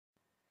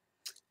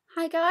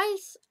Hi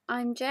guys,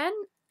 I'm Jen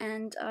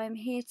and I'm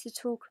here to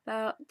talk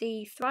about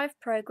the Thrive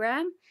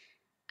program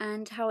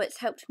and how it's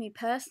helped me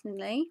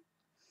personally.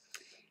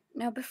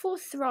 Now, before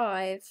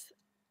Thrive,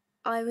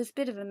 I was a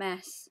bit of a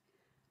mess.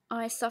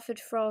 I suffered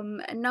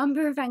from a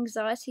number of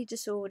anxiety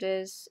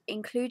disorders,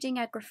 including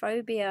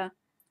agoraphobia.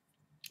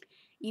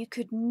 You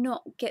could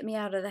not get me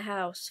out of the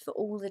house for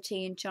all the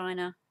tea in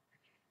China.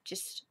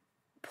 Just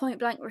point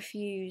blank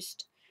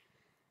refused.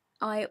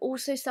 I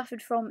also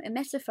suffered from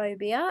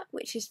emetophobia,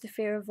 which is the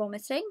fear of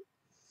vomiting.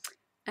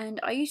 And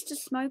I used to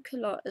smoke a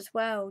lot as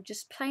well,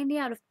 just plainly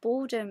out of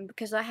boredom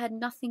because I had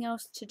nothing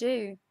else to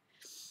do.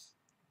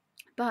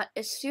 But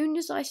as soon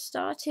as I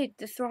started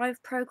the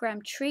Thrive program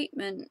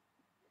treatment,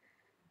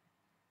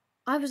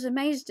 I was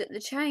amazed at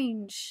the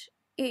change.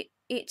 It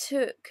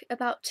took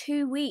about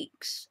 2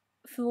 weeks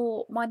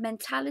for my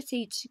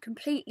mentality to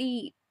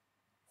completely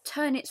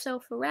turn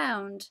itself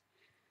around.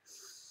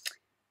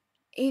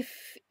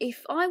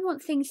 If I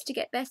want things to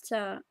get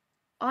better,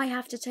 I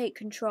have to take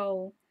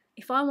control.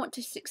 If I want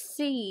to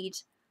succeed,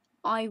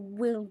 I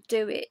will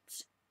do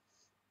it.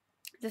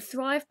 The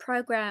Thrive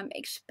program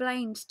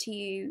explains to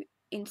you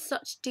in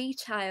such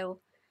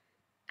detail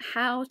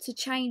how to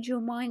change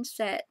your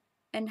mindset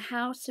and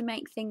how to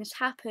make things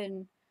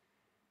happen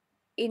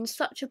in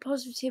such a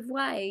positive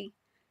way.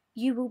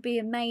 You will be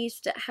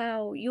amazed at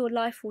how your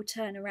life will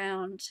turn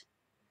around.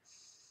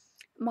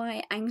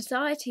 My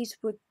anxieties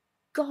were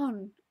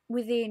gone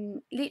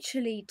within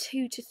literally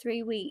 2 to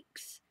 3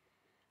 weeks.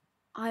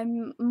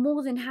 I'm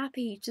more than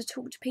happy to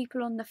talk to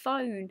people on the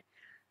phone.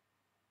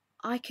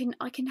 I can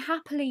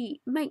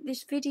happily make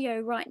this video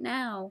right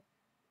now,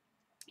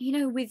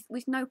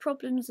 with no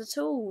problems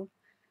at all.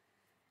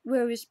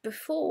 Whereas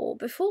before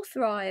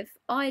Thrive,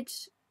 I'd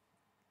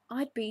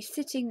be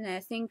sitting there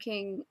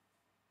thinking,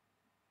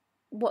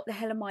 what the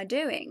hell am I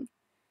doing?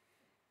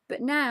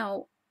 But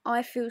now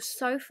I feel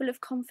so full of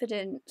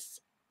confidence.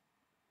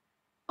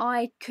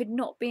 I could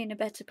not be in a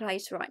better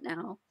place right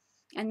now,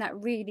 and that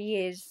really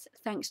is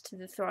thanks to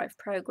the Thrive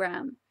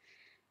program.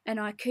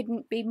 And I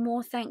couldn't be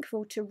more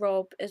thankful to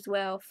Rob as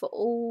well for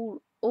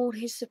all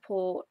his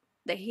support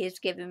that he has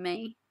given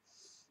me.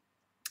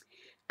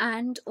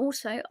 And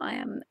also, I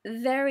am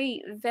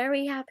very,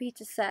 very happy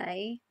to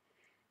say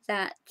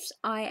that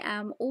I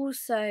am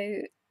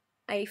also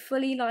a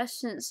fully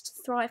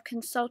licensed Thrive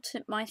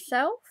consultant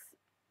myself.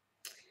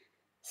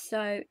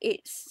 So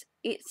it's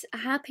a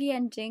happy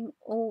ending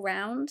all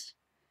round.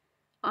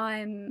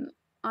 I'm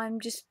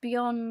just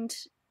beyond.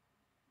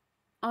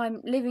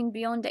 I'm living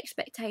beyond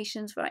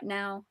expectations right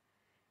now,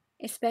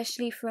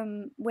 especially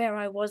from where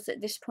I was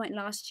at this point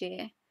last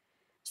year.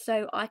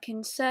 So I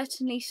can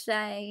certainly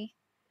say,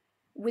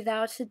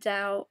 without a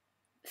doubt,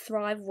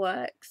 Thrive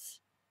works.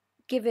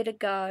 Give it a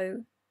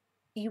go.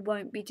 You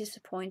won't be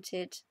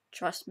disappointed,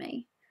 trust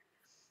me.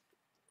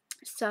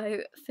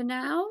 So for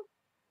now,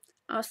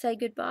 I'll say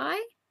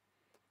goodbye,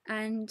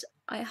 and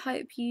I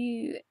hope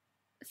you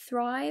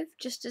thrive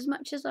just as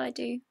much as I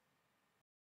do.